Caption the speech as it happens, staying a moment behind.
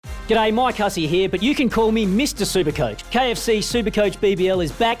G'day, Mike Hussey here, but you can call me Mr. Supercoach. KFC Supercoach BBL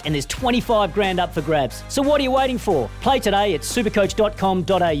is back and there's 25 grand up for grabs. So what are you waiting for? Play today at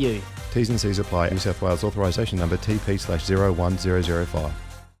supercoach.com.au. T's and C's apply. New South Wales authorisation number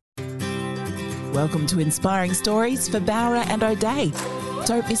TP/01005. Welcome to Inspiring Stories for Bowra and O'Dea.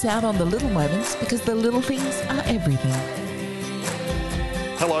 Don't miss out on the little moments because the little things are everything.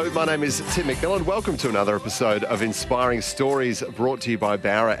 Hello, my name is Tim McMillan. Welcome to another episode of Inspiring Stories brought to you by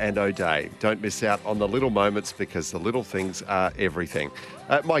Bowra and O'Dea. Don't miss out on the little moments because the little things are everything.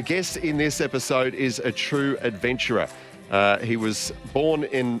 My guest in this episode is a true adventurer. He was born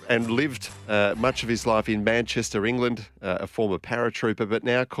in and lived much of his life in Manchester, England, a former paratrooper, but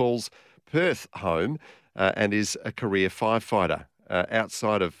now calls Perth home and is a career firefighter.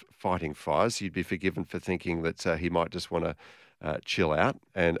 Outside of fighting fires, you'd be forgiven for thinking that he might just want to chill out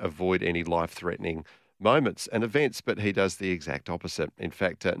and avoid any life-threatening moments and events, but he does the exact opposite. In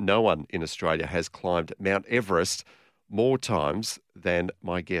fact, no one in Australia has climbed Mount Everest more times than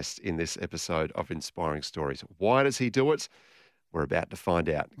my guest in this episode of Inspiring Stories. Why does he do it? We're about to find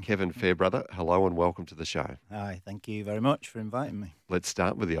out. Kevin Farebrother, hello and welcome to the show. Hi, thank you very much for inviting me. Let's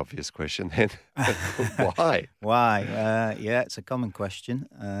start with the obvious question then. Why? Why? Yeah, it's a common question.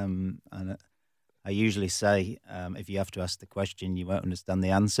 And I usually say if you have to ask the question, you won't understand the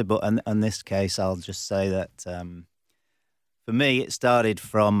answer. But in this case, I'll just say that for me, it started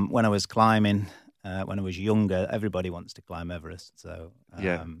from when I was climbing. When I was younger, everybody wants to climb Everest. So,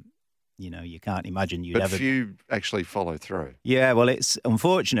 you can't imagine you'd ever... But few actually follow through. Yeah, well, it's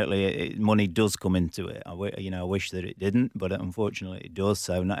unfortunately, money does come into it. I wish that it didn't, but unfortunately it does.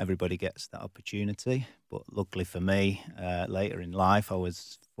 So not everybody gets that opportunity. But luckily for me, later in life, I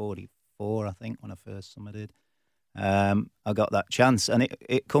was 44, I think, when I first summited. I got that chance, and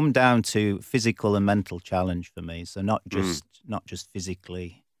it come down to physical and mental challenge for me. So not just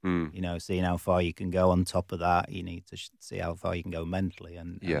physically... seeing how far you can go on top of that, you need to see how far you can go mentally.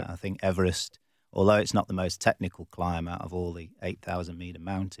 And I think Everest, although it's not the most technical climb out of all the 8,000-metre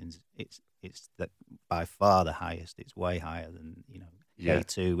mountains, it's by far the highest. It's way higher than,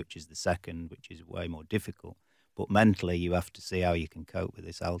 K2, which is the second, which is way more difficult. But mentally, you have to see how you can cope with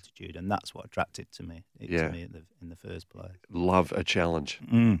this altitude, and that's what attracted to me in the first place. Love a challenge.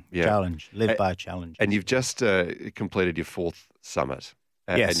 Challenge. Live by a challenge. And you've just completed your fourth summit.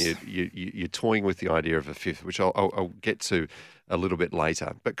 Yes. And you're toying with the idea of a fifth, which I'll get to a little bit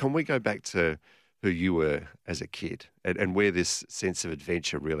later. But can we go back to who you were as a kid and where this sense of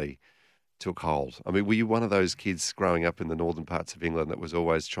adventure really took hold? I mean, were you one of those kids growing up in the northern parts of England that was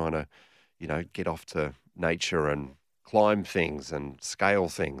always trying to, get off to nature and climb things and scale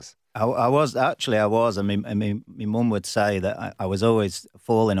things? I was. I mean, my mum would say that I was always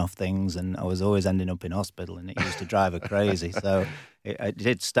falling off things and I was always ending up in hospital, and it used to drive her crazy. So it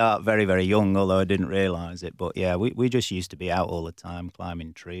did start very, very young, although I didn't realise it. But yeah, we just used to be out all the time,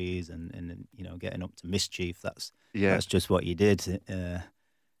 climbing trees and getting up to mischief. That's just what you did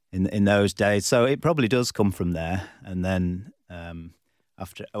in those days. So it probably does come from there. And then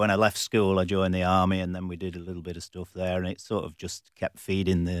when I left school, I joined the army, and then we did a little bit of stuff there, and it sort of just kept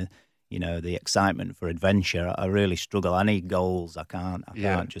feeding the excitement for adventure. I really struggle. I need goals. I can't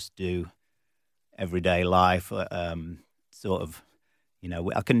just do everyday life. I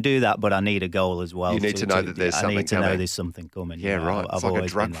can do that, but I need a goal as well. You need to know that there's something coming. I need to know there's something coming. Yeah, right. It's like a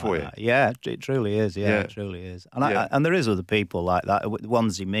drug for you. Yeah, it truly is. Yeah, it truly is. And and there is other people like that. The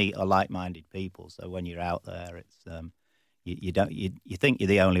ones you meet are like-minded people. So when you're out there, it's you think you're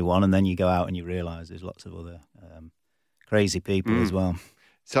the only one, and then you go out and you realise there's lots of other crazy people as well.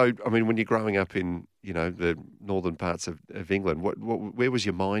 So, I mean, when you're growing up in, the northern parts of England, where was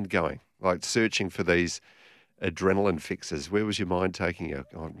your mind going? Like searching for these adrenaline fixes, where was your mind taking you?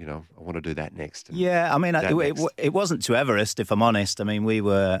 I want to do that next. Yeah, I mean, it wasn't to Everest, if I'm honest. I mean, we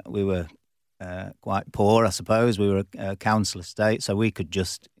were quite poor, I suppose. We were a council estate, so we could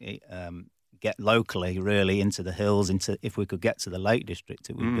just get locally really into the hills. If we could get to the Lake District,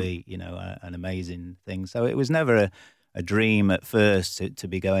 it would be an amazing thing. So it was never a dream at first to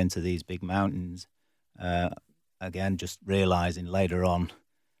be going to these big mountains. Again, just realising later on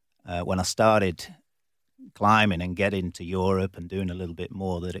when I started climbing and getting to Europe and doing a little bit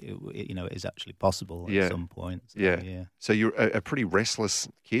more that it is actually possible at some point. So, So you're a pretty restless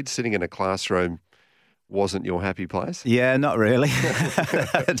kid. Sitting in a classroom wasn't your happy place? Yeah, not really.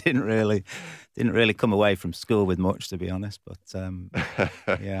 I didn't really come away from school with much, to be honest. But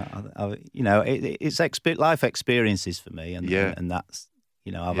it's life experiences for me, and that's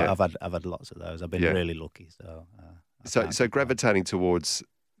I've had lots of those. I've been really lucky. So gravitating towards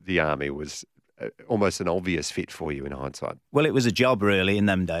the army was almost an obvious fit for you in hindsight? Well, it was a job really in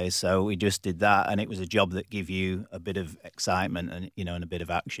them days, so we just did that, and it was a job that gave you a bit of excitement and and a bit of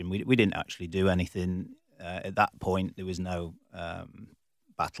action. We didn't actually do anything at that point. There was no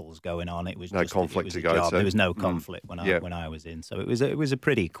battles going on. It was no just, conflict it was to a go job. to. There was no conflict when I was in, so it was a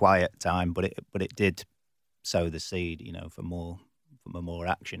pretty quiet time, but it did sow the seed, for more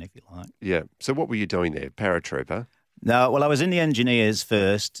action, if you like. Yeah. So what were you doing there, paratrooper? No, well, I was in the engineers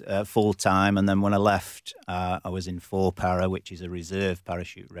first, full time, and then when I left, I was in 4 Para, which is a reserve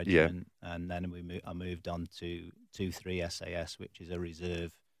parachute regiment, and then I moved on to 2-3 SAS, which is a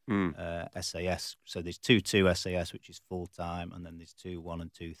reserve SAS. So there's 2-2 SAS, which is full time, and then there's 2-1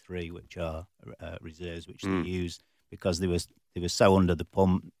 and 2-3, which are reserves, which they use because they were so under the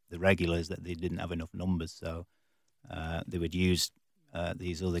pump, the regulars, that they didn't have enough numbers, so they would use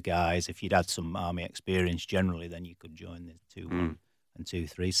these other guys. If you'd had some army experience generally, then you could join the 2-1 and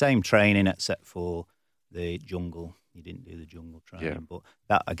 2-3. Same training except for the jungle. You didn't do the jungle training, but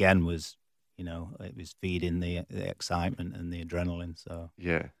that again was, it was feeding the excitement and the adrenaline. So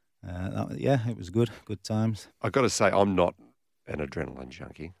it was good times. I've got to say, I'm not an adrenaline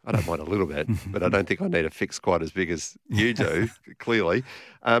junkie. I don't mind a little bit, but I don't think I need a fix quite as big as you do. Clearly,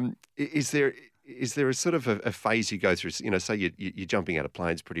 is there a sort of a phase you go through? Say you're jumping out of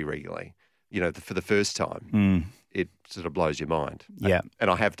planes pretty regularly. For the first time, it sort of blows your mind. Yeah. And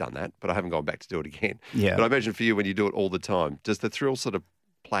I have done that, but I haven't gone back to do it again. Yeah. But I imagine for you, when you do it all the time, does the thrill sort of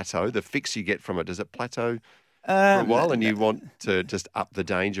plateau? The fix you get from it, does it plateau for a while, and you want to just up the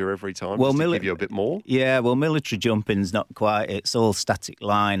danger every time, just to give you a bit more? Yeah. Well, military jumping's not quite. It's all static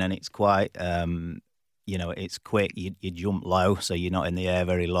line, and it's quite. It's quick. You jump low, so you're not in the air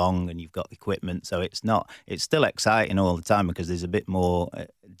very long, and you've got equipment. So it's not. It's still exciting all the time because there's a bit more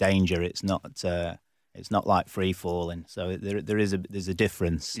danger. It's not. It's not like free falling. So there's a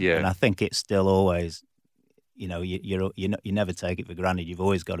difference. Yeah. And I think it's still always. You never take it for granted. You've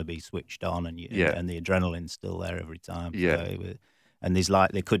always got to be switched on, and the adrenaline's still there every time. Yeah. So and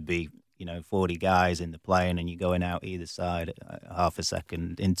there could be 40 guys in the plane, and you're going out either side at half a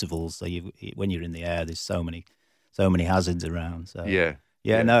second intervals. So when you're in the air, there's so many hazards around. So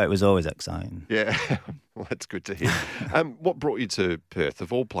no, it was always exciting. Yeah, well, that's good to hear. What brought you to Perth,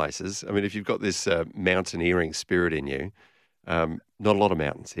 of all places? I mean, if you've got this mountaineering spirit in you, not a lot of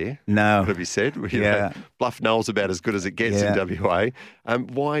mountains here. No, what have you said? Bluff Knoll's about as good as it gets in WA.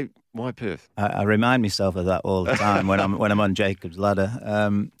 Why Perth? I remind myself of that all the time when I'm on Jacob's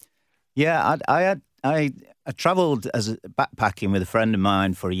Ladder. I travelled as backpacking with a friend of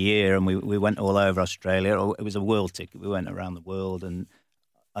mine for a year, and we went all over Australia. It was a world ticket. We went around the world, and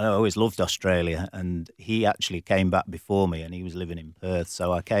I always loved Australia. And he actually came back before me, and he was living in Perth.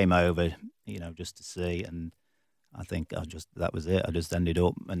 So I came over, just to see. And I think that was it. I just ended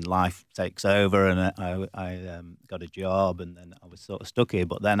up, and life takes over, and I got a job, and then I was sort of stuck here.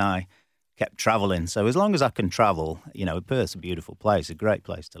 But then I kept travelling. So as long as I can travel, Perth's a beautiful place, a great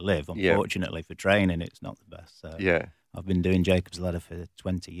place to live. Unfortunately for training, it's not the best. So I've been doing Jacob's Ladder for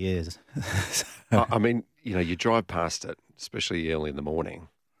 20 years. I mean, you drive past it, especially early in the morning,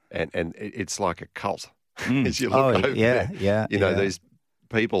 and it's like a cult as you look over there. These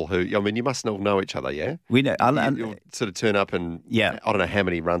people who, you must all know each other, yeah? We know. You'll sort of turn up and, I don't know how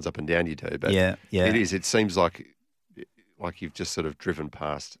many runs up and down you do, but it seems like you've just sort of driven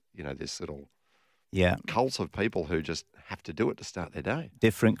past, this little cult of people who just have to do it to start their day.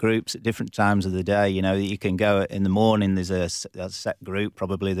 Different groups at different times of the day. You can go in the morning. There's a set group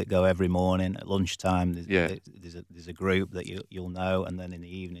probably that go every morning. At lunchtime, there's a group that you'll know, and then in the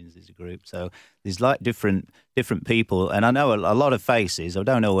evenings there's a group. So there's like different people, and I know a lot of faces. I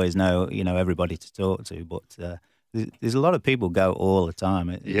don't always know everybody to talk to, but there's a lot of people go all the time.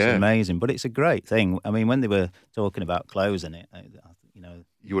 It's amazing, but it's a great thing. I mean, when they were talking about closing it,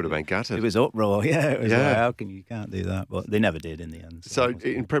 you would have been gutted. It was uproar. Yeah, it was like, you can't do that, but they never did in the end. So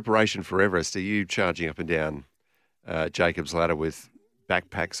in preparation for Everest, are you charging up and down Jacob's Ladder with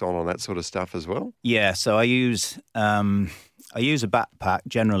backpacks on that sort of stuff as well? Yeah, so I use a backpack,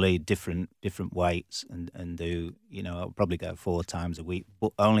 generally different weights, and do I'll probably go 4 times a week,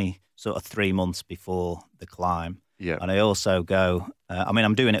 but only sort of 3 months before the climb. Yeah, and I also go.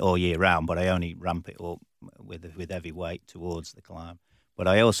 I'm doing it all year round, but I only ramp it up with heavy weight towards the climb. But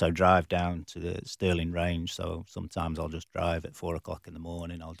I also drive down to the Stirling Range, so sometimes I'll just drive at 4 o'clock in the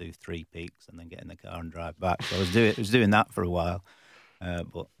morning. I'll do 3 peaks and then get in the car and drive back. So I was doing that for a while,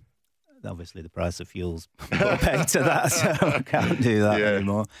 but obviously the price of fuel's paid to that, so I can't do that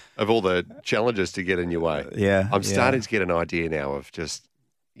anymore. Of all the challenges to get in your way. Yeah. I'm starting to get an idea now of just,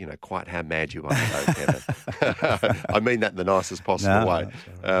 quite how mad you are, though, Kevin. I mean that in the nicest possible way.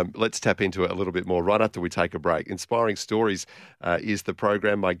 Let's tap into it a little bit more right after we take a break. Inspiring Stories is the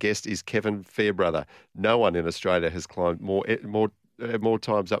program. My guest is Kevin Farebrother. No one in Australia has climbed more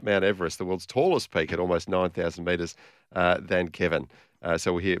times up Mount Everest, the world's tallest peak at almost 9,000 metres, than Kevin.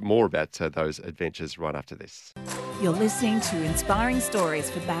 So we'll hear more about those adventures right after this. You're listening to Inspiring Stories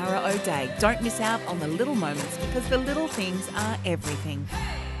for Barra O'Day. Don't miss out on the little moments because the little things are everything.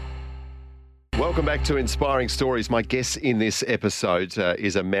 Welcome back to Inspiring Stories. My guest in this episode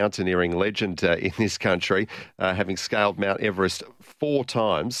is a mountaineering legend in this country, having scaled Mount Everest 4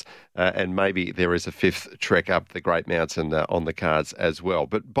 times, and maybe there is a 5th trek up the Great Mountain on the cards as well.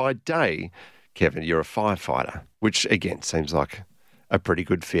 But by day, Kevin, you're a firefighter, which again seems like a pretty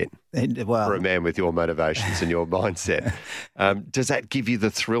good fit for a man with your motivations and your mindset. Does that give you the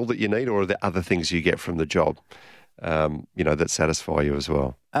thrill that you need, or are there other things you get from the job, that satisfy you as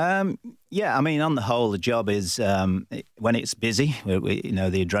well? Yeah, I mean, on the whole, the job is when it's busy,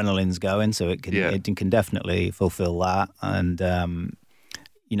 the adrenaline's going, so it can definitely fulfil that. And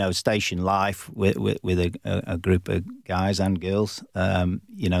station life with a group of guys and girls,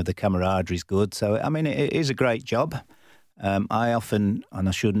 the camaraderie is good. So I mean, it is a great job. I often, and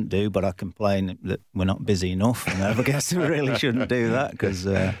I shouldn't do, but I complain that we're not busy enough, and I guess I really shouldn't do that because.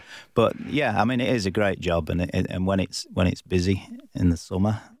 But yeah, I mean, it is a great job, and when it's busy in the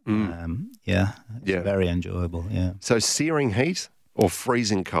summer, it's very enjoyable. Yeah. So searing heat or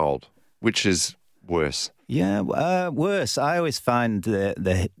freezing cold, which is worse? Yeah, worse. I always find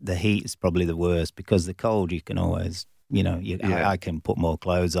the heat is probably the worst because the cold you can always. I can put more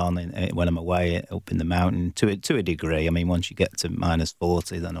clothes on when I'm away up in the mountain to a degree. I mean, once you get to minus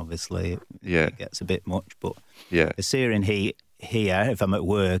 40, then obviously it gets a bit much. But the searing heat here, if I'm at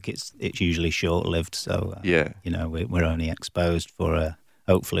work, it's usually short-lived. So, we're only exposed for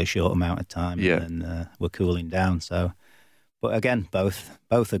hopefully a short amount of time and then we're cooling down. So, but again, both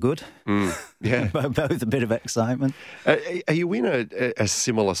are good. Both a bit of excitement. Are you in a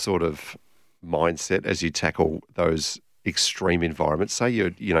similar sort of mindset as you tackle those extreme environments? Say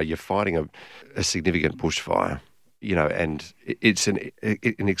you're fighting a significant bushfire, and it's an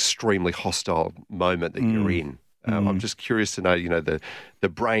extremely hostile moment that you're in. I'm just curious to know, the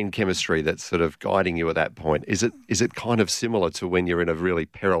brain chemistry that's sort of guiding you at that point. Is it kind of similar to when you're in a really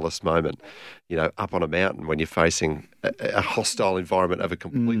perilous moment, up on a mountain when you're facing a hostile environment of a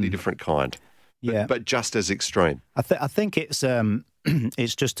completely different kind, but just as extreme? I think it's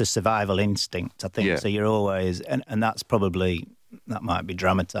it's just a survival instinct, I think. So you're always, and that's probably, that might be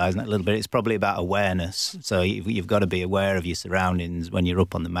dramatising it a little bit. It's probably about awareness. So you've got to be aware of your surroundings when you're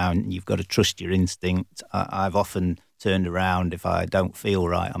up on the mountain. You've got to trust your instinct. I've often turned around if I don't feel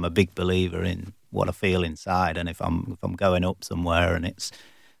right. I'm a big believer in what I feel inside, and if I'm going up somewhere and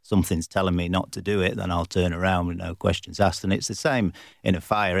something's telling me not to do it, then I'll turn around with no questions asked. And it's the same in a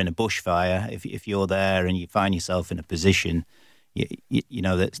fire, in a bushfire. If you're there and you find yourself in a position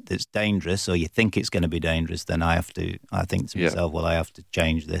that's dangerous, or you think it's going to be dangerous, then I think to myself, well, I have to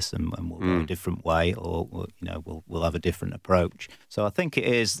change this, and we'll go a different way, or we'll have a different approach. So I think it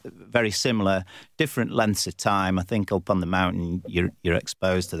is very similar, different lengths of time. I think up on the mountain, you're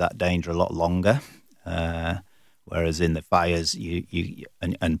exposed to that danger a lot longer, whereas in the fires,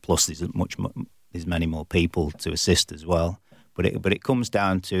 and plus there's many more people to assist as well. But it comes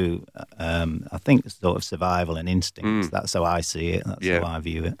down to, I think, sort of survival and instincts. That's how I see it. That's how I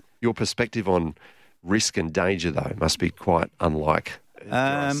view it. Your perspective on risk and danger, though, must be quite unlike,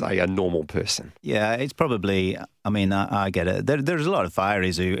 say, a normal person. Yeah, it's probably, I mean, I get it. There's a lot of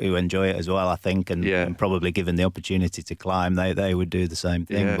fireys who enjoy it as well, I think, and probably given the opportunity to climb, they would do the same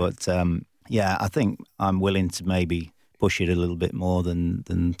thing. Yeah. But, I think I'm willing to maybe push it a little bit more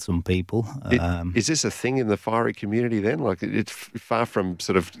than some people. Is this a thing in the fiery community then? Like, it's far from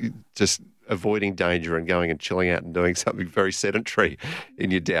sort of just avoiding danger and going and chilling out and doing something very sedentary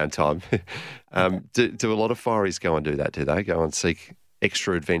in your downtime. Do a lot of fireys go and do that, do they? Go and seek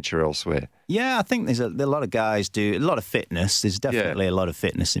extra adventure elsewhere? Yeah, I think there's a lot of guys do a lot of fitness. There's definitely a lot of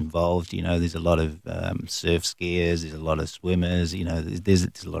fitness involved. There's a lot of surf skiers. There's a lot of swimmers. There's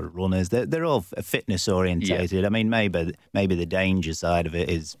a lot of runners. They're all fitness orientated. Yeah. I mean, maybe the danger side of it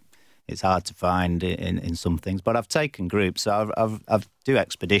is it's hard to find in some things. But I've taken groups. So I've do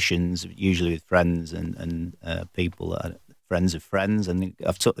expeditions usually with friends and people that are friends of friends, and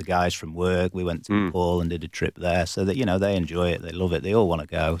I've took the guys from work. We went to Nepal and did a trip there, so that they enjoy it, they love it, they all want to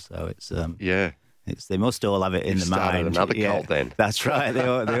go. So it's they must all have it in the mind. Another cult then. That's right. They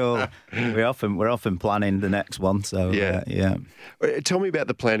all we're often planning the next one. So Tell me about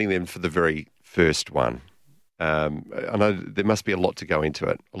the planning then for the very first one. I know there must be a lot to go into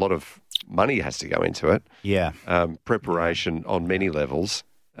it. A lot of money has to go into it. Yeah. Preparation on many levels.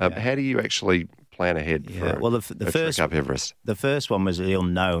 How do you actually plan ahead for the first trek up Everest? The first one was the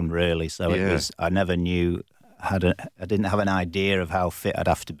unknown, really. So it was. I never knew. I didn't have an idea of how fit I'd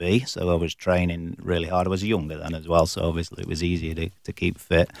have to be. So I was training really hard. I was younger then as well, so obviously it was easier to keep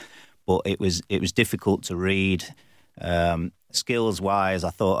fit. But it was difficult to read. Skills-wise, I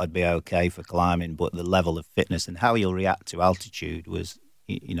thought I'd be okay for climbing, but the level of fitness and how you'll react to altitude was,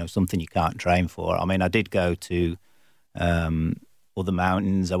 something you can't train for. I mean, I did go to other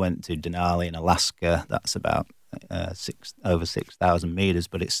mountains. I went to Denali in Alaska. That's about over 6,000 meters,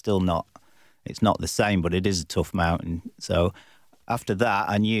 but it's still not. It's not the same, but it is a tough mountain. So after that,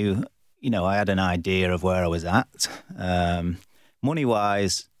 I knew, I had an idea of where I was at.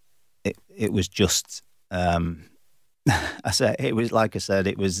 Money-wise, it was just.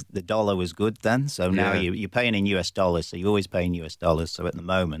 It was the dollar was good then. So now you're paying in US dollars, so you always pay in US dollars. So at the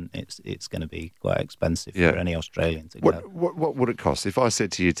moment, it's going to be quite expensive for any Australian to go. What would it cost if I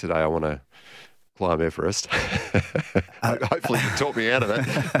said to you today, I want to climb Everest? Hopefully you talk me out of it.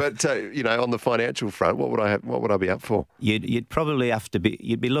 But on the financial front, what would I be up for? You'd probably have to be.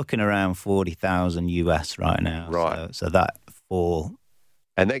 You'd be looking around 40,000 US right now. Right. So that for.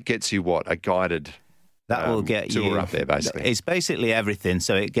 And that gets you what? A guided. That will get tour you up there, basically. It's basically everything.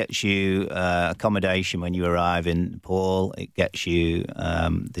 So it gets you accommodation when you arrive in Nepal. It gets you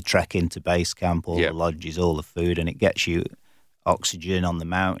the trek into base camp, all the lodges, all the food, and it gets you oxygen on the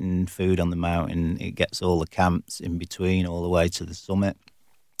mountain, food on the mountain. It gets all the camps in between, all the way to the summit.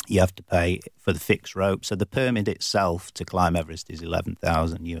 You have to pay for the fixed rope. So the permit itself to climb Everest is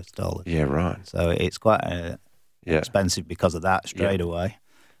 $11,000 US. Yeah, right. So it's quite expensive because of that straight away.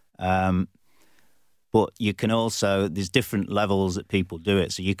 But you can also, there's different levels that people do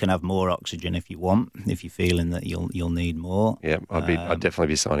it. So you can have more oxygen if you want, if you're feeling that you'll need more. Yeah, I'd definitely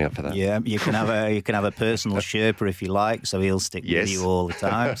be signing up for that. Yeah, you can have a personal Sherpa if you like, so he'll stick with you all the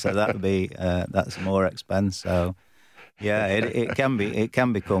time. So that would be that's more expense. So yeah, it can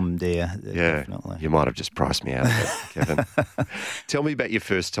become dear. Yeah, definitely. You might have just priced me out of it, Kevin. Tell me about your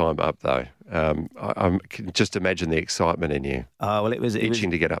first time up, though. I can just imagine the excitement in you. Oh well, it was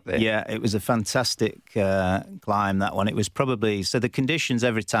itching to get up there. Yeah, it was a fantastic climb, that one. It was probably the conditions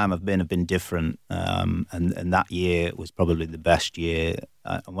every time I've been have been different, and that year was probably the best year.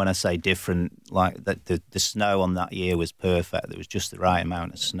 When I say different, like the snow on that year was perfect. There was just the right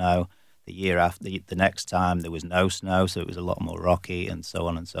amount of snow. The year after, the next time, there was no snow, so it was a lot more rocky, and so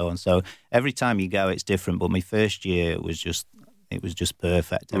on and so on. So every time you go, it's different. But my first year it was just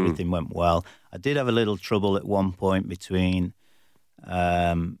perfect. Everything went well. I did have a little trouble at one point between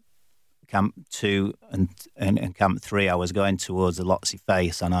Camp 2 and Camp 3. I was going towards the Lhotse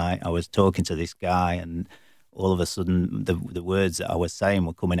face, and I was talking to this guy, and all of a sudden the words that I was saying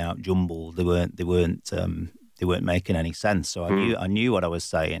were coming out jumbled. They weren't making any sense. So I knew what I was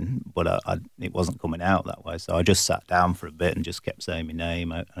saying, but it wasn't coming out that way. So I just sat down for a bit and just kept saying my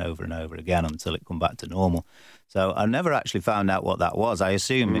name over and over again until it come back to normal. So I never actually found out what that was. I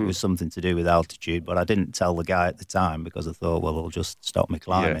assumed it was something to do with altitude, but I didn't tell the guy at the time because I thought, well, it'll just stop me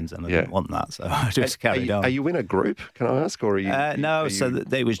climbing, and I didn't want that. So I just carried on. Are you in a group, can I ask? Or are you? No,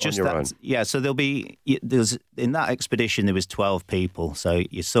 it was just that. Own? Yeah, so there's in that expedition, there was 12 people. So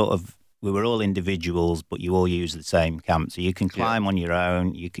you sort of, we were all individuals, but you all use the same camp. So you can climb on your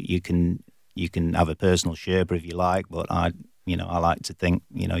own. You can have a personal Sherpa if you like, but I like to think,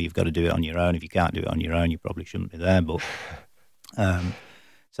 you've got to do it on your own. If you can't do it on your own, you probably shouldn't be there. But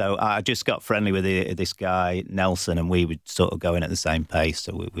so I just got friendly with this guy Nelson, and we would sort of go in at the same pace.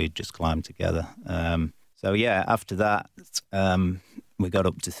 So we'd just climb together. After that, we got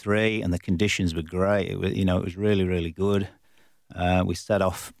up to 3, and the conditions were great. It was really, really good. We set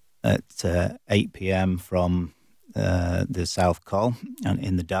off at 8 p.m. from the South Col, and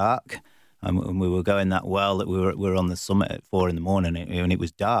in the dark, and we were going that well that we were on the summit at 4 a.m, and it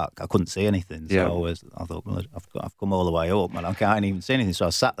was dark. I couldn't see anything, so I thought, well, I've come all the way up, and I can't even see anything. So I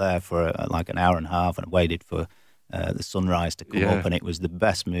sat there for like an hour and a half and waited for the sunrise to come up, and it was the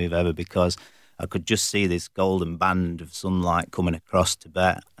best move ever because I could just see this golden band of sunlight coming across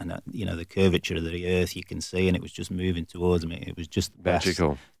Tibet, and the curvature of the earth you can see, and it was just moving towards me. It was just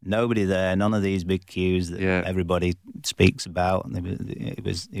magical. Nobody there, none of these big queues that everybody speaks about. And it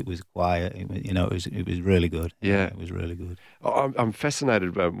was quiet. It was really good. Yeah, it was really good. I'm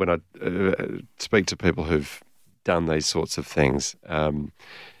fascinated when I speak to people who've done these sorts of things. Some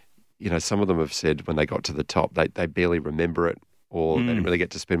of them have said when they got to the top, they barely remember it. or they didn't really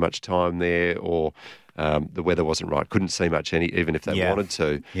get to spend much time there, or the weather wasn't right, couldn't see much even if they wanted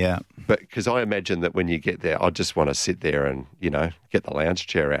to. Yeah. But because I imagine that when you get there, I just want to sit there and, get the lounge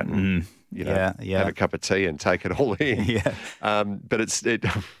chair out and, have a cup of tea and take it all in. Yeah. But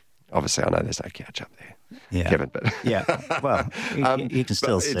obviously I know there's no couch up there, Kevin, but well, you can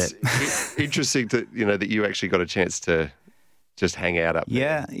still sit. It's interesting that you actually got a chance to just hang out up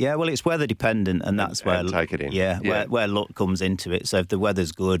there. Yeah. Well, it's weather dependent, and that's where take it in. Where luck comes into it. So if the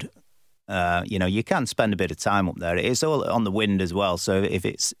weather's good, you can spend a bit of time up there. It's all on the wind as well. So if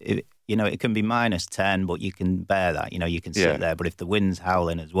it can be -10, but you can bear that. You can sit there. But if the wind's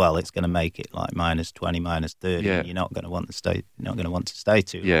howling as well, it's going to make it like -20, -30. And you're not going to want to stay. You're not going to want to stay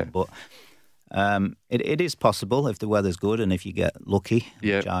too long. But it is possible if the weather's good and if you get lucky,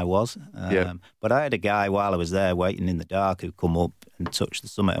 which I was. But I had a guy while I was there waiting in the dark who come up and touched the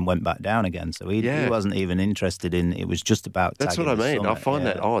summit and went back down again. So he wasn't even interested in. It was just about. That's what I mean. Summit. I find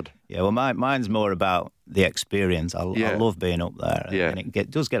that odd. Yeah, well, mine's more about the experience. I love being up there. And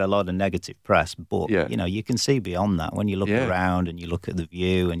it does get a lot of negative press, but you can see beyond that when you look around and you look at the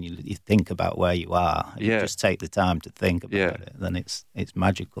view and you think about where you are. And you just take the time to think about it. Then it's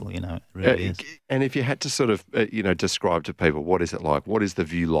magical. It really is. And if you had to sort of describe to people, what is it like? What is the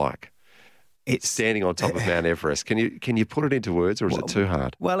view like? It's standing on top of Mount Everest. Can you put it into words, or is it too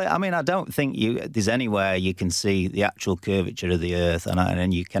hard? Well, I mean, I don't think there's anywhere you can see the actual curvature of the Earth,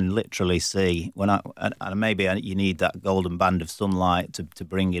 and you can literally see and maybe you need that golden band of sunlight to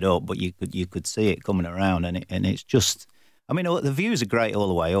bring it up, but you could see it coming around, and it's just. I mean, the views are great all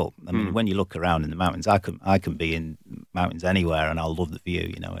the way up. I mean, when you look around in the mountains, I can be in mountains anywhere, and I'll love the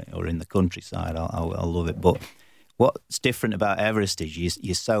view, or in the countryside, I'll love it, but. What's different about Everest is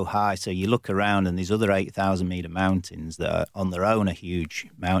you're so high, so you look around and these other 8,000-metre mountains that are on their own are huge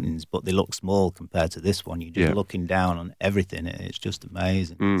mountains, but they look small compared to this one. You're just looking down on everything. It's just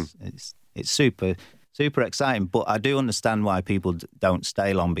amazing. It's super, super exciting, but I do understand why people don't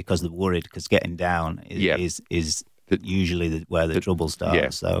stay long because they're worried, because getting down is usually where the trouble starts. Yeah.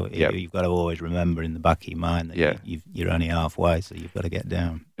 So you've got to always remember in the back of your mind that you're only halfway, so you've got to get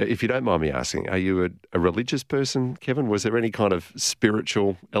down. If you don't mind me asking, are you a religious person, Kevin? Was there any kind of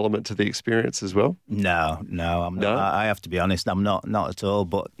spiritual element to the experience as well? No, I'm not. I have to be honest, I'm not at all.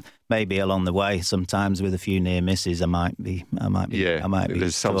 But maybe along the way, sometimes with a few near misses, I might be.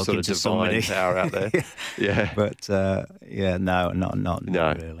 There's some sort of divine power out there. But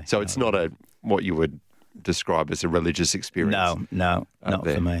not really. So it's not what you would describe as a religious experience? No, not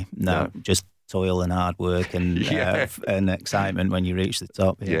for me. No, just toil and hard work and and excitement when you reach the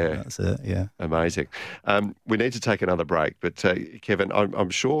top. That's it. Yeah, amazing. We need to take another break, but Kevin,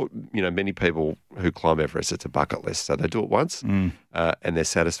 I'm sure many people who climb Everest, it's a bucket list, so they do it once and they're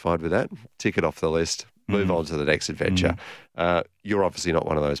satisfied with that. Tick it off the list. Move on to the next adventure. You're obviously not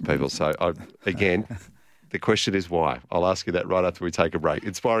one of those people, so again. The question is why? I'll ask you that right after we take a break.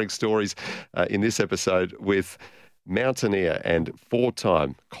 Inspiring stories in this episode with mountaineer and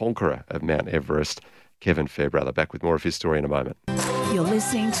 4-time conqueror of Mount Everest, Kevin Farebrother. Back with more of his story in a moment. You're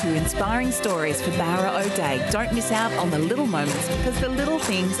listening to Inspiring Stories for Barra O'Day. Don't miss out on the little moments, because the little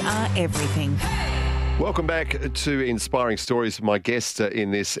things are everything. Welcome back to Inspiring Stories. My guest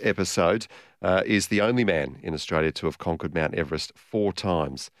in this episode is the only man in Australia to have conquered Mount Everest 4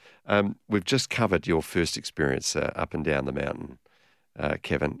 times. We've just covered your first experience up and down the mountain,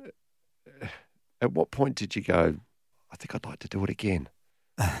 Kevin. At what point did you go, I think I'd like to do it again?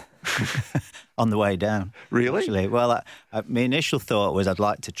 On the way down. Really? Actually, well, my initial thought was I'd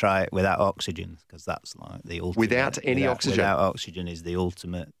like to try it without oxygen, because that's like the ultimate. Without any oxygen? Without oxygen is the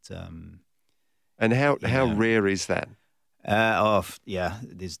ultimate. And how rare is that?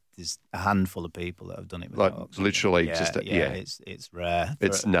 There's a handful of people that have done it without oxygen. Literally, it's rare.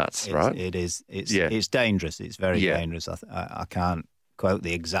 It's nuts, right? It is. It's dangerous. It's very dangerous. I can't quote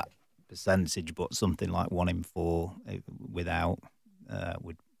the exact percentage, but something like 1 in 4 without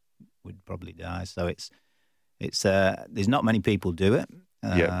would probably die. So it's there's not many people do it.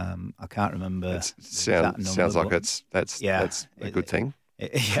 I can't remember. Sounds like that's a good thing.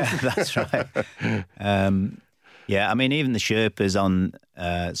 That's right. I mean, even the Sherpas on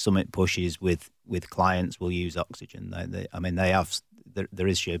summit pushes with clients will use oxygen. There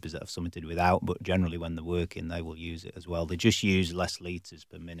is Sherpas that have summited without, but generally when they're working, they will use it as well. They just use less litres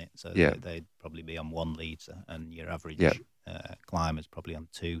per minute, so they'd probably be on 1 litre, and your average climber's probably on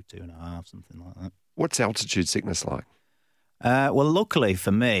 2.5, something like that. What's altitude sickness like? Well, luckily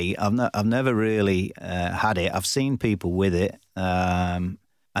for me, I've never really had it. I've seen people with it.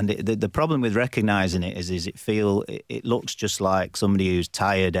 And the problem with recognising it is it looks just like somebody who's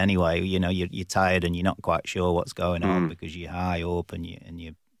tired anyway. You know, you're tired and you're not quite sure what's going on because you're high up and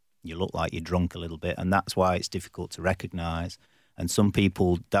you look like you're drunk a little bit, and that's why it's difficult to recognise. And some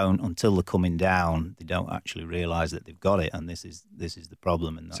people don't, until they're coming down, they don't actually realise that they've got it, and this is the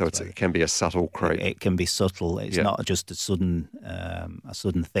problem. And so it can be a subtle creep. It can be subtle. It's not just a sudden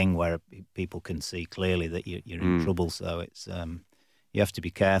thing where people can see clearly that you're in trouble. So it's you have to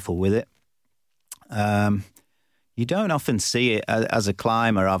be careful with it. You don't often see it as a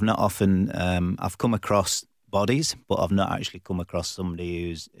climber. I've not often I've come across bodies, but I've not actually come across somebody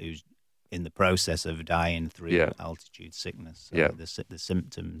who's in the process of dying through altitude sickness. So the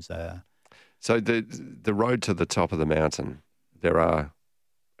symptoms. So the road to the top of the mountain, there are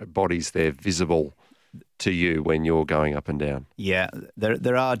bodies there visible to you when you're going up and down? Yeah,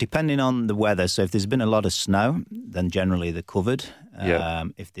 there are, depending on the weather. So if there's been a lot of snow, then generally they're covered.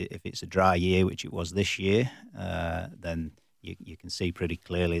 If it's a dry year, which it was this year, then you can see pretty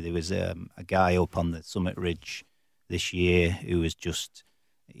clearly. There was a guy up on the summit ridge this year who was just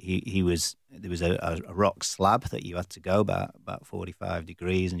there was a rock slab that you had to go about 45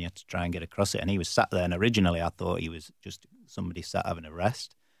 degrees, and you had to try and get across it. And he was sat there, and originally I thought he was just somebody sat having a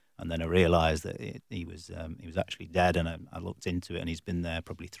rest. And then I realised that he was actually dead, and I looked into it, and he's been there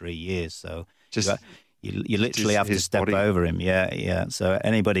probably 3 years. So you literally have to step over him. Yeah. So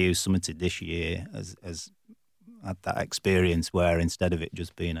anybody who's summited this year has had that experience where instead of it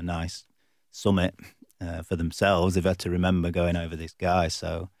just being a nice summit for themselves, they've had to remember going over this guy.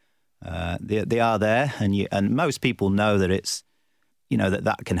 So they are there, and most people know that it's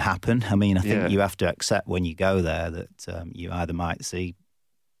that can happen. I mean, I think you have to accept when you go there that you either might see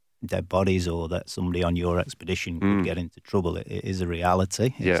dead bodies or that somebody on your expedition could get into trouble. It is a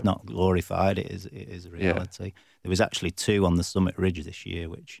reality. It's not glorified. It is a reality. Yeah. There was actually 2 on the summit ridge this year,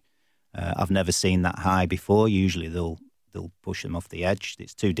 which I've never seen that high before. Usually they'll push them off the edge.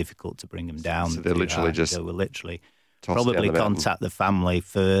 It's too difficult to bring them down. So they will literally probably contact the family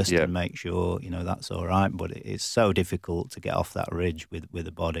first and make sure that's all right. But it's so difficult to get off that ridge with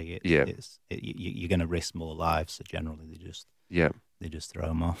a body. You're going to risk more lives. So generally they just throw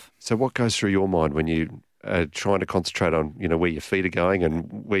them off. So what goes through your mind when you are trying to concentrate on, where your feet are going and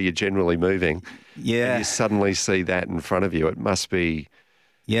where you're generally moving? Yeah. And you suddenly see that in front of you. It must be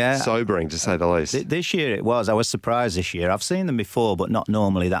sobering, to say the least. This year it was. I was surprised this year. I've seen them before, but not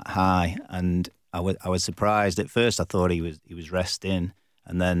normally that high. And I was surprised. At first I thought he was resting.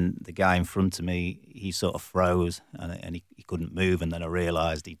 And then the guy in front of me, he sort of froze and he couldn't move. And then I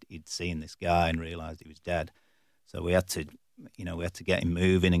realised he'd seen this guy and realised he was dead. So we had to get him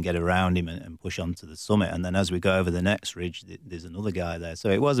moving and get around him and push on to the summit. And then as we go over the next ridge, there's another guy there. So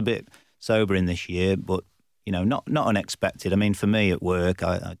it was a bit sobering this year, but, not unexpected. I mean, for me at work,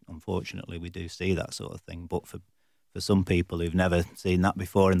 I unfortunately, we do see that sort of thing. But for some people who've never seen that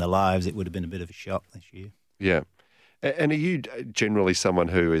before in their lives, it would have been a bit of a shock this year. Yeah. And are you generally someone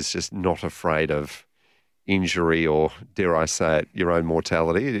who is just not afraid of injury or, dare I say it, your own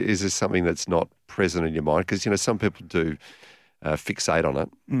mortality? Is this something that's not present in your mind? Because, some people do fixate on it.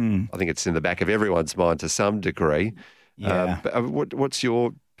 I think it's in the back of everyone's mind to some degree. Yeah. But what's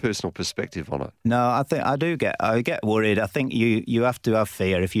your personal perspective on it? No, I think I get worried. I think you have to have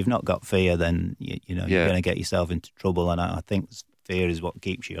fear. If you've not got fear, then you're going to get yourself into trouble. And I think fear is what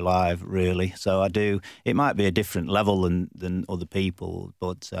keeps you alive, really. So I do. It might be a different level than other people,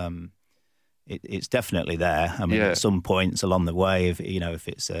 but it's definitely there. I mean, at some points along the way, if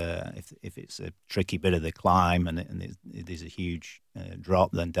it's a tricky bit of the climb and it is a huge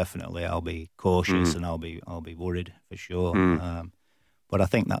drop, then definitely I'll be cautious and I'll be worried for sure. But I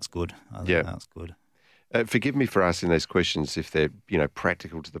think that's good. I think that's good. Forgive me for asking these questions if they're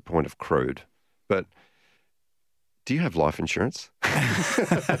practical to the point of crude, but do you have life insurance?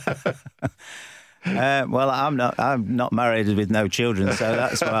 Well, I'm not married with no children, so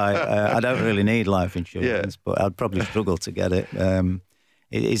that's why I don't really need life insurance. But I'd probably struggle to get it.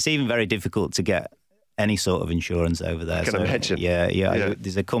 It's even very difficult to get any sort of insurance over there. I can imagine. Yeah.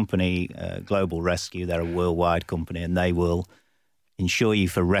 There's a company, Global Rescue. They're a worldwide company, and they will insure you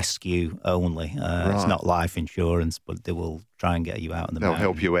for rescue only. It's not life insurance, but they will try and get you out in the mountain. They'll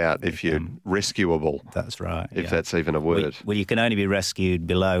help you out if you're rescuable. That's right. If that's even a word. Well, you can only be rescued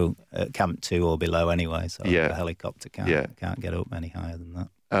below Camp 2 or below anyway, so a helicopter can't get up any higher than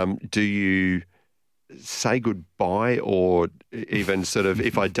that. Do you say goodbye or even sort of,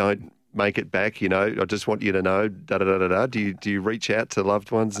 if I don't make it back, I just want you to know, da-da-da-da-da. Do you reach out to loved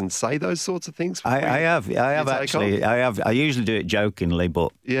ones and say those sorts of things? I have actually. I usually do it jokingly,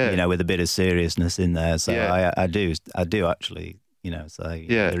 but with a bit of seriousness in there. So I do actually say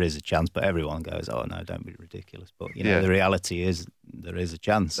Yeah. there is a chance, but everyone goes, oh no, don't be ridiculous. But Yeah. the reality is there is a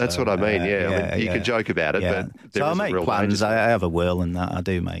chance. That's So, what I mean. I mean, you can joke about it, yeah. but there So I is a make real plans. danger. I have a will, and that I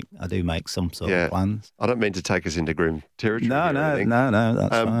do make some sort of plans. I don't mean to take us into grim territory. No, or anything. no,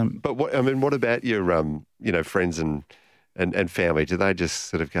 that's fine. But what about your friends and family? Do they just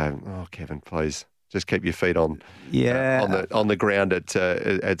sort of go, oh, Kevin, please just keep your feet on on the ground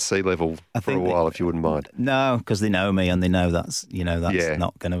at sea level for a while, if you wouldn't mind? No, because they know me and they know that's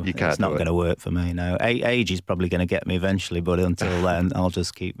not going to work for me. No, age is probably going to get me eventually, but until then, I'll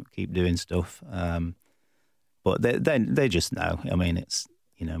just keep doing stuff. But they just know. I mean, it's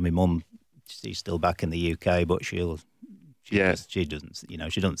my mum. She's still back in the UK, but she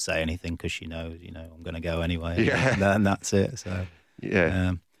doesn't say anything because she knows I'm going to go anyway. Yeah, and that's it. So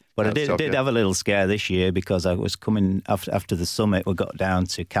yeah. But I did have a little scare this year because I was coming after the summit. We got down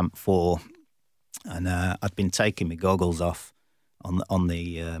to Camp 4, and I'd been taking my goggles off on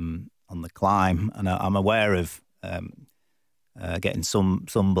the climb, and I'm aware of getting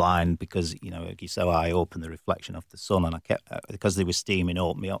sunblind because you're so high up and the reflection of the sun, and I kept because they were steaming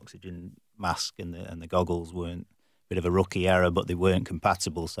up. My oxygen mask and the goggles weren't a bit of a rookie error, but they weren't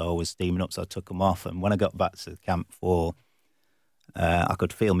compatible, so I was steaming up. So I took them off, and when I got back to Camp 4. I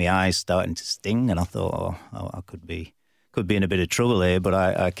could feel my eyes starting to sting, and I thought, I could be in a bit of trouble here.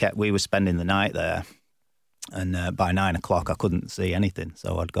 But we were spending the night there, and by 9 o'clock I couldn't see anything,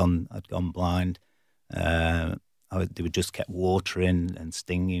 so I'd gone blind. They would just kept watering and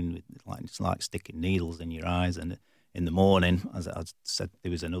stinging, it's like sticking needles in your eyes. And in the morning, as I said,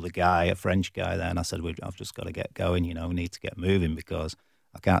 there was another guy, a French guy there, and I said, I've just got to get going. We need to get moving because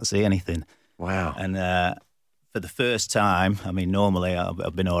I can't see anything. Wow. And for the first time, I mean, normally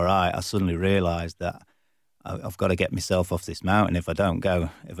I've been all right. I suddenly realised that I've got to get myself off this mountain. If I don't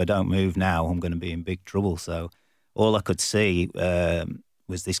move now, I'm going to be in big trouble. So all I could see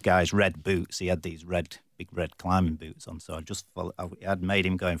was this guy's red boots. He had these big red climbing boots on. So I had made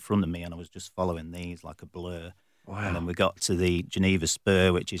him go in front of me, and I was just following these like a blur. Wow. And then we got to the Geneva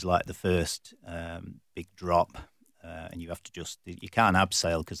Spur, which is like the first big drop. And you have to you can't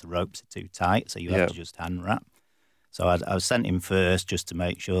abseil because the ropes are too tight. So you have to just hand wrap. So I was sent him first just to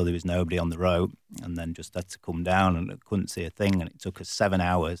make sure there was nobody on the rope, and then just had to come down, and I couldn't see a thing. And it took us 7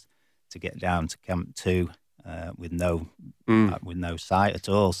 hours to get down to Camp 2 with no sight at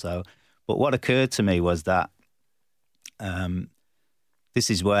all. So, but what occurred to me was that this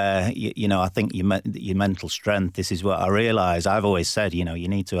is where I think your mental strength. This is what I realised. I've always said, you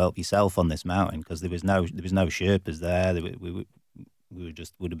need to help yourself on this mountain because there was no Sherpas there. We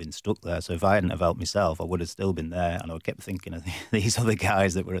would have been stuck there. So if I hadn't have helped myself, I would have still been there. And I kept thinking of these other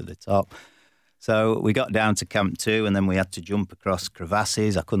guys that were at the top. So we got down to Camp 2, and then we had to jump across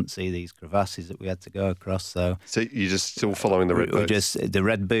crevasses. I couldn't see these crevasses that we had to go across. So you're just still following the red boots? Just the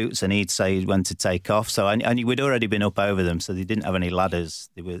red boots, and he'd say when to take off. So and we'd already been up over them, so they didn't have any ladders.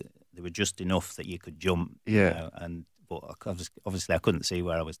 They were just enough that you could jump. Yeah. But obviously I couldn't see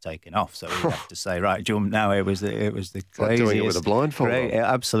where I was taking off, so we'd have to say, right, jump now. It was the craziest. Like doing it with a blindfold on.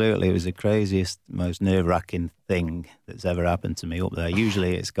 Absolutely, it was the craziest, most nerve-wracking thing that's ever happened to me up there.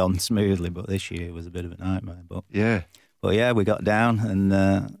 Usually it's gone smoothly, but this year was a bit of a nightmare. But yeah, we got down,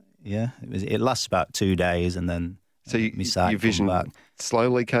 and it lasts about 2 days, and then so your vision back.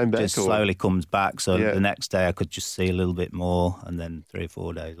 slowly came back? Just slowly comes back. So the next day I could just see a little bit more, and then 3 or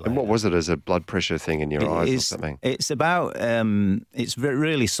 4 days later. And what was it as a blood pressure thing in your eyes or something? It's about, it's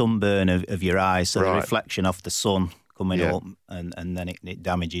really sunburn of your eyes. So the reflection of the sun coming up, and then it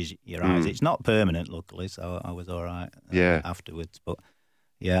damages your eyes. It's not permanent, luckily, so I was all right afterwards. But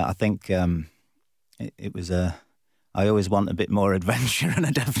yeah, I think it was I always want a bit more adventure, and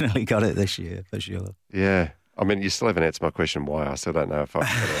I definitely got it this year, for sure. Yeah. I mean, you still haven't answered my question why. I still don't know if I've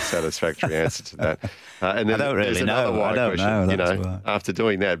got a satisfactory answer to that. And then I don't really know. Why I don't question. know. After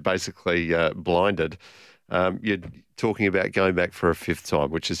doing that, basically blinded, you're talking about going back for a 5th time,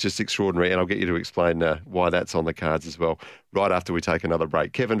 which is just extraordinary. And I'll get you to explain why that's on the cards as well, right after we take another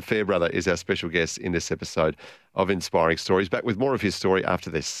break. Kevin Farebrother is our special guest in this episode of Inspiring Stories. Back with more of his story after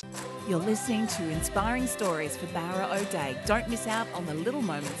this. You're listening to Inspiring Stories for Barra O'Day. Don't miss out on the little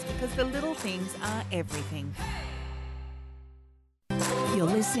moments because the little things are everything. You're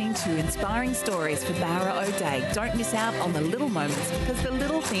listening to Inspiring Stories for Barra O'Day. Don't miss out on the little moments because the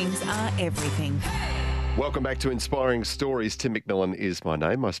little things are everything. Welcome back to Inspiring Stories. Tim McMillan is my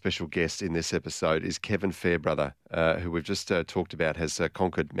name. My special guest in this episode is Kevin Farebrother, who we've just talked about, has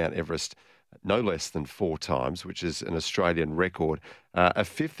conquered Mount Everest no less than 4 times, which is an Australian record. A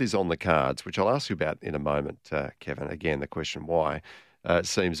 5th is on the cards, which I'll ask you about in a moment, Kevin. Again, the question why.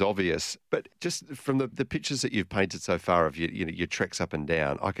 seems obvious. But just from the pictures that you've painted so far of your treks up and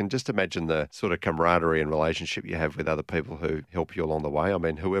down, I can just imagine the sort of camaraderie and relationship you have with other people who help you along the way. I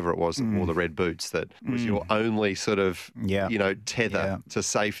mean, whoever it was that wore the red boots, that was your only sort of, tether to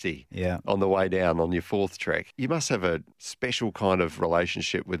safety on the way down on your fourth trek. You must have a special kind of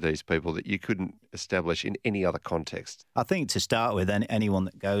relationship with these people that you couldn't establish in any other context. I think to start with, anyone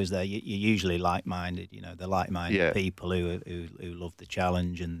that goes there, you're usually like-minded. They're like-minded people who love the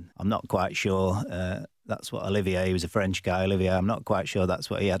challenge. And I'm not quite sure that's what Olivier, he was a French guy, Olivier, I'm not quite sure that's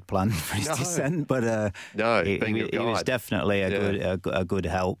what he had planned for his descent, but he was definitely a good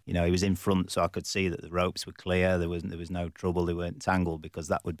help. He was in front, so I could see that the ropes were clear. There was no trouble. They weren't tangled, because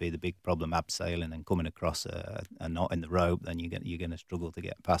that would be the big problem, abseiling and coming across a knot in the rope. Then you're going to struggle to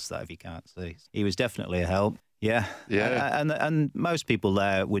get past that if you can't see. He was definitely a help. Yeah. And most people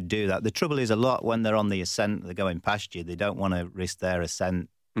there would do that. The trouble is, a lot when they're on the ascent, they're going past you, they don't want to risk their ascent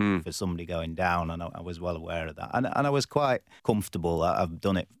for somebody going down. And I was well aware of that. And I was quite comfortable. I've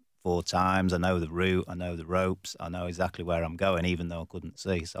done it 4 times. I know the route, I know the ropes, I know exactly where I'm going, even though I couldn't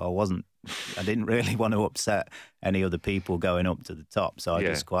see. So I didn't really want to upset any other people going up to the top. So I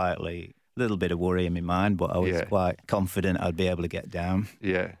just quietly, a little bit of worry in my mind, but I was quite confident I'd be able to get down.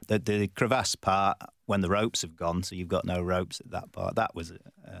 Yeah. The crevasse part, when the ropes have gone, so you've got no ropes at that part, that was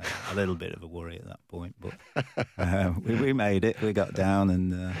a little bit of a worry at that point. But we made it. We got down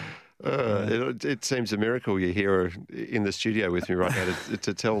and... It seems a miracle you're here in the studio with me right now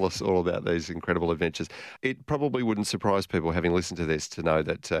to tell us all about these incredible adventures. It probably wouldn't surprise people, having listened to this, to know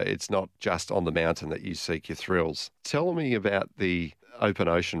that it's not just on the mountain that you seek your thrills. Tell me about the open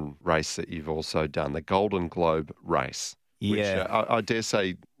ocean race that you've also done, the Golden Globe race. Which I dare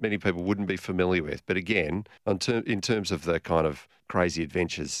say many people wouldn't be familiar with. But again, in terms of the kind of crazy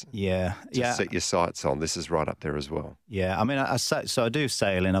adventures to set your sights on, this is right up there as well. Yeah, I mean, I do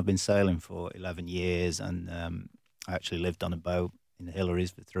sailing. I've been sailing for 11 years, and I actually lived on a boat in the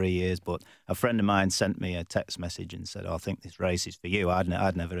Hillaries for 3 years. But a friend of mine sent me a text message and said, I think this race is for you. I'd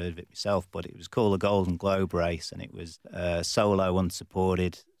never heard of it myself, but it was called the Golden Globe Race, and it was solo,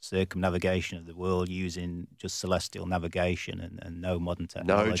 unsupported circumnavigation of the world using just celestial navigation and no modern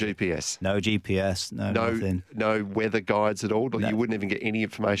technology. No GPS, no nothing. No weather guides at all? You wouldn't even get any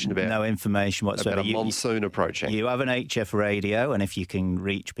information about... No information whatsoever. About a monsoon approaching. You have an HF radio, and if you can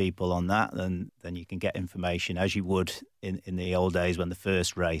reach people on that, then you can get information as you would in the old days when the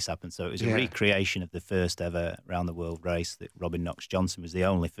first race happened. So it was a recreation of the first ever round-the-world race that Robin Knox-Johnson was the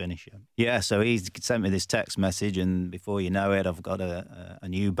only finisher. Yeah, so he sent me this text message, and before you know it, I've got a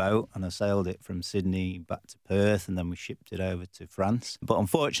new boat, and I sailed it from Sydney back to Perth, and then we shipped it over to France. But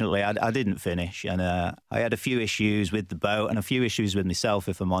unfortunately, I didn't finish, and I had a few issues with the boat and a few issues with myself,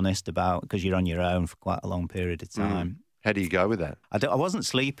 if I'm honest, because you're on your own for quite a long period of time. How do you go with that? I wasn't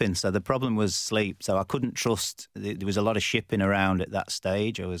sleeping, so the problem was sleep. So I couldn't trust. There was a lot of shipping around at that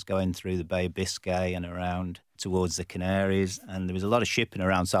stage. I was going through the Bay of Biscay and around towards the Canaries, and there was a lot of shipping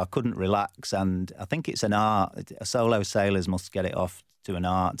around, so I couldn't relax. And I think it's an art. Solo sailors must get it off to an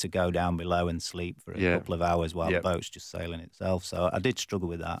art to go down below and sleep for a couple of hours while the boat's just sailing itself. So I did struggle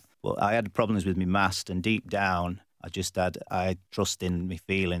with that. But I had problems with my mast, and deep down, I trust in my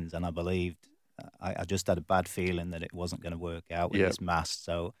feelings, and I believed. I just had a bad feeling that it wasn't going to work out with this mast.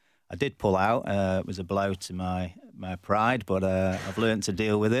 So I did pull out. It was a blow to my pride, but I've learned to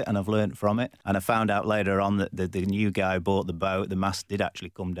deal with it, and I've learned from it. And I found out later on that the new guy who bought the boat, the mast did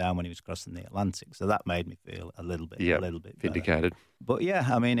actually come down when he was crossing the Atlantic. So that made me feel a little bit vindicated. But yeah,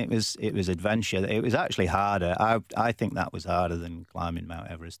 I mean, it was adventure. It was actually harder. I think that was harder than climbing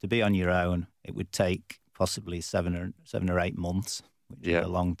Mount Everest. To be on your own, it would take possibly 7 or 8 months. Which is a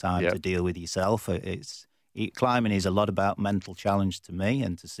long time to deal with yourself. Climbing is a lot about mental challenge to me,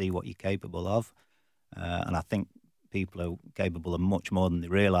 and to see what you're capable of. And I think people are capable of much more than they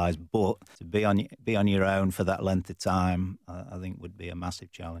realise. But to be on your own for that length of time, I think would be a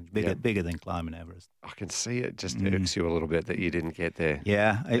massive challenge, bigger than climbing Everest. I can see it just irks you a little bit that you didn't get there.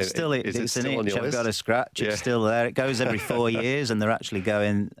 Yeah, it's an itch I've got to scratch. It's still there. It goes every 4 years, and they're actually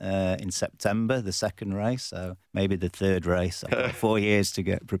going in September, the second race. So maybe the third race. I've got 4 years to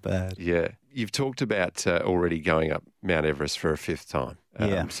get prepared. Yeah. You've talked about already going up Mount Everest for a 5th time.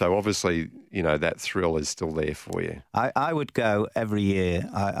 So obviously, that thrill is still there for you. I would go every year.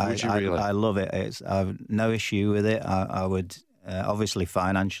 Would you really? I love it. I've no issue with it. I would, obviously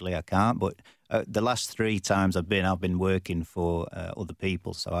financially I can't, but the last 3 times I've been working for other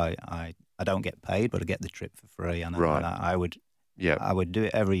people, so I don't get paid, but I get the trip for free. And I would do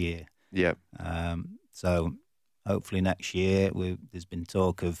it every year. Yeah. So hopefully next year, there's been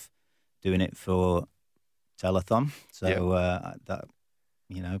talk of doing it for telethon, so that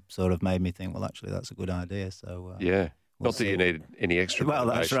sort of made me think, well, actually, that's a good idea. So yeah. we'll Not that see. you need any extra. Well,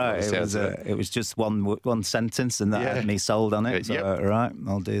 that's right. It was just one sentence, and that had me sold on it. So, all right,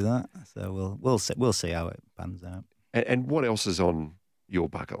 I'll do that. So we'll see how it pans out. And what else is on your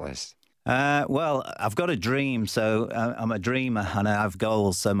bucket list? Well, I've got a dream. So I'm a dreamer, and I have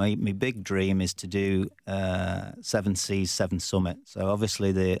goals. So my big dream is to do 7 seas, 7 summits. So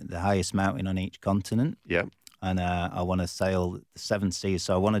obviously the highest mountain on each continent. Yeah. And I want to sail the 7 seas.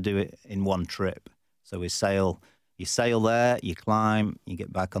 So I want to do it in one trip. So you sail there, you climb, you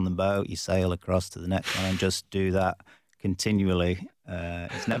get back on the boat, you sail across to the next one, and just do that continually.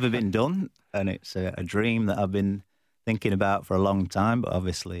 It's never been done, and it's a dream that I've been thinking about for a long time, but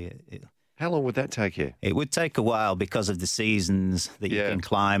obviously How long would that take you? It would take a while because of the seasons that you can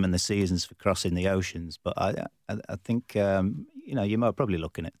climb and the seasons for crossing the oceans. But I think, you're probably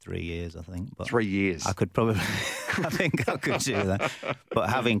looking at 3 years, I think. But 3 years? I could probably, I think I could do that.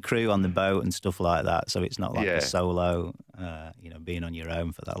 But having crew on the boat and stuff like that, so it's not like a solo, being on your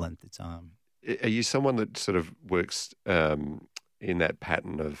own for that length of time. Are you someone that sort of works in that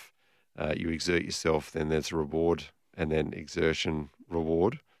pattern of you exert yourself, then there's a reward, and then exertion,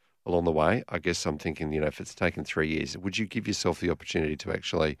 reward along the way? I guess I'm thinking, if it's taken 3 years, would you give yourself the opportunity to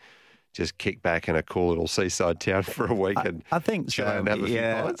actually just kick back in a cool little seaside town for a week and I think chill so. out and have a few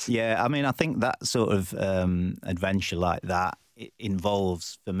pints? Yeah. I mean, I think that sort of adventure like that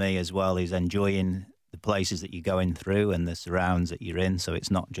involves, for me as well, is enjoying the places that you're going through and the surrounds that you're in. So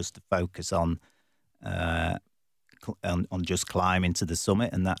it's not just to focus on just climbing to the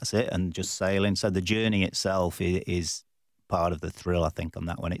summit and that's it, and just sailing. So the journey itself is part of the thrill, I think, on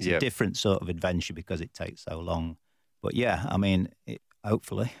that one. It's a different sort of adventure because it takes so long. But yeah, I mean,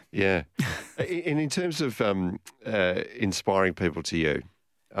 hopefully. Yeah. And in terms of inspiring people to you,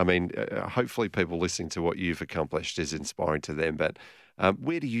 I mean, hopefully people listening to what you've accomplished is inspiring to them. But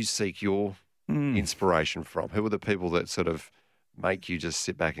where do you seek your inspiration from? Who are the people that sort of make you just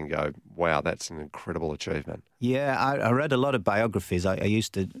sit back and go, wow, that's an incredible achievement? Yeah, I read a lot of biographies. I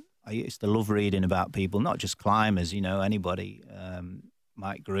used to love reading about people, not just climbers, anybody.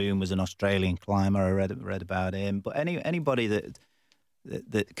 Mike Groom was an Australian climber. I read about him. But anybody that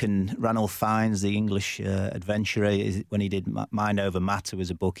can, Ranulph Fiennes, the English adventurer, when he did Mind Over Matter, was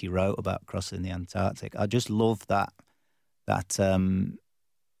a book he wrote about crossing the Antarctic. I just love that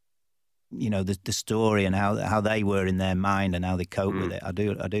the story and how they were in their mind and how they cope with it. I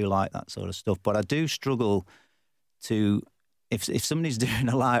do like that sort of stuff. But I do struggle to, if somebody's doing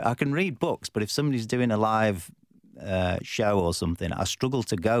a live, I can read books, but if somebody's doing a live show or something, I struggle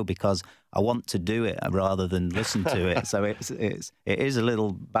to go because I want to do it rather than listen to it. So it is a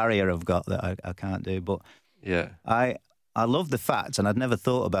little barrier I've got that I can't do. But I love the fact, and I'd never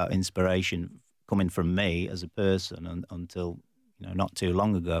thought about inspiration coming from me as a person until not too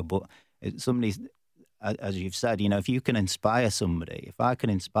long ago. But somebody, as you've said, if you can inspire somebody, if I can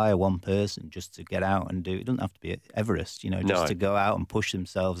inspire one person just to get out and do, it doesn't have to be Everest, just to go out and push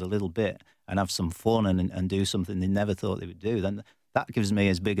themselves a little bit and have some fun and do something they never thought they would do, then that gives me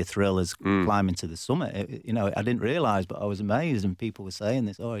as big a thrill as climbing to the summit. I didn't realise, but I was amazed, and people were saying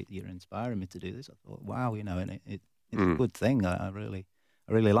this, oh, you're inspiring me to do this. I thought, wow, and it's a good thing. I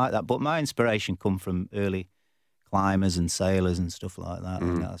really like that. But my inspiration come from early climbers and sailors and stuff like that.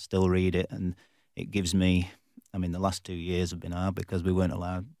 And I still read it, and it gives me, the last 2 years have been hard because we weren't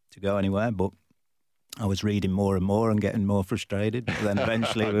allowed to go anywhere, but I was reading more and more and getting more frustrated. But then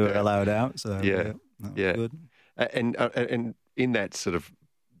eventually we were allowed out. So that was good. And in that sort of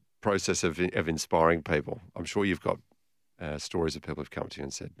process of inspiring people, I'm sure you've got stories of people who've come to you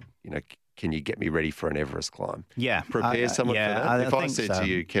and said, can you get me ready for an Everest climb? Yeah. Prepare someone for that? If I said to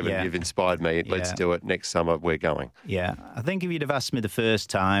you, Kevin, you've inspired me, let's do it, next summer we're going. Yeah. I think if you'd have asked me the first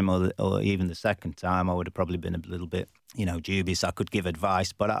time or even the second time, I would have probably been a little bit, dubious. I could give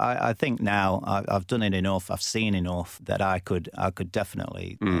advice. But I think now I've done it enough, I've seen enough that I could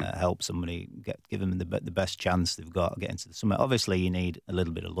definitely help somebody give them the best chance they've got getting to the summit. Obviously, you need a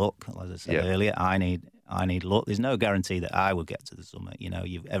little bit of luck. As I said earlier, I need luck. There's no guarantee that I will get to the summit.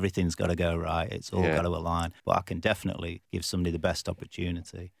 Everything's got to go right. It's all got to align. But I can definitely give somebody the best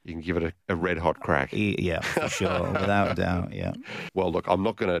opportunity. You can give it a red hot crack. Yeah, for sure, without a doubt. Yeah. Well, look, I'm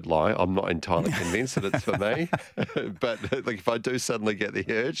not going to lie. I'm not entirely convinced that it's for me. But if I do suddenly get the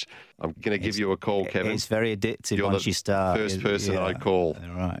urge, I'm going to give you a call, Kevin. It's very addictive once you start. You're the first person I call.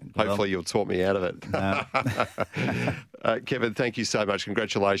 All right. Hopefully you'll talk me out of it. No. Kevin, thank you so much.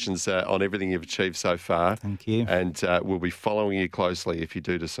 Congratulations on everything you've achieved so far. Thank you. And we'll be following you closely if you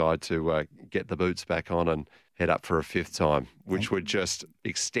do decide to get the boots back on and head up for a 5th time, which would just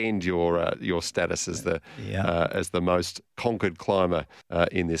extend your status as the most conquered climber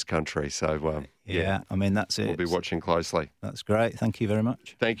in this country. So I mean, that's it. We'll be watching closely. That's great. Thank you very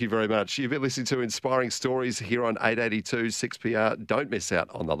much. Thank you very much. You've been listening to Inspiring Stories here on 882 6PR. Don't miss out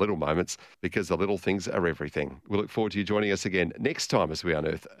on the little moments, because the little things are everything. We look forward to you joining us again next time as we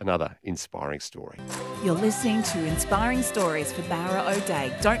unearth another inspiring story. You're listening to Inspiring Stories for Barra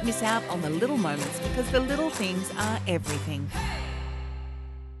O'Day. Don't miss out on the little moments, because the little things are everything.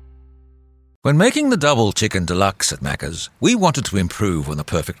 When making the double chicken deluxe at Macca's, we wanted to improve on the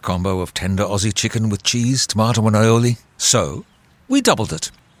perfect combo of tender Aussie chicken with cheese, tomato and aioli. So, we doubled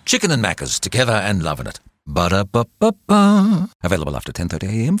it. Chicken and Macca's, together and loving it. Ba-da-ba-ba-ba. Available after 10:30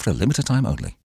 a.m. for a limited time only.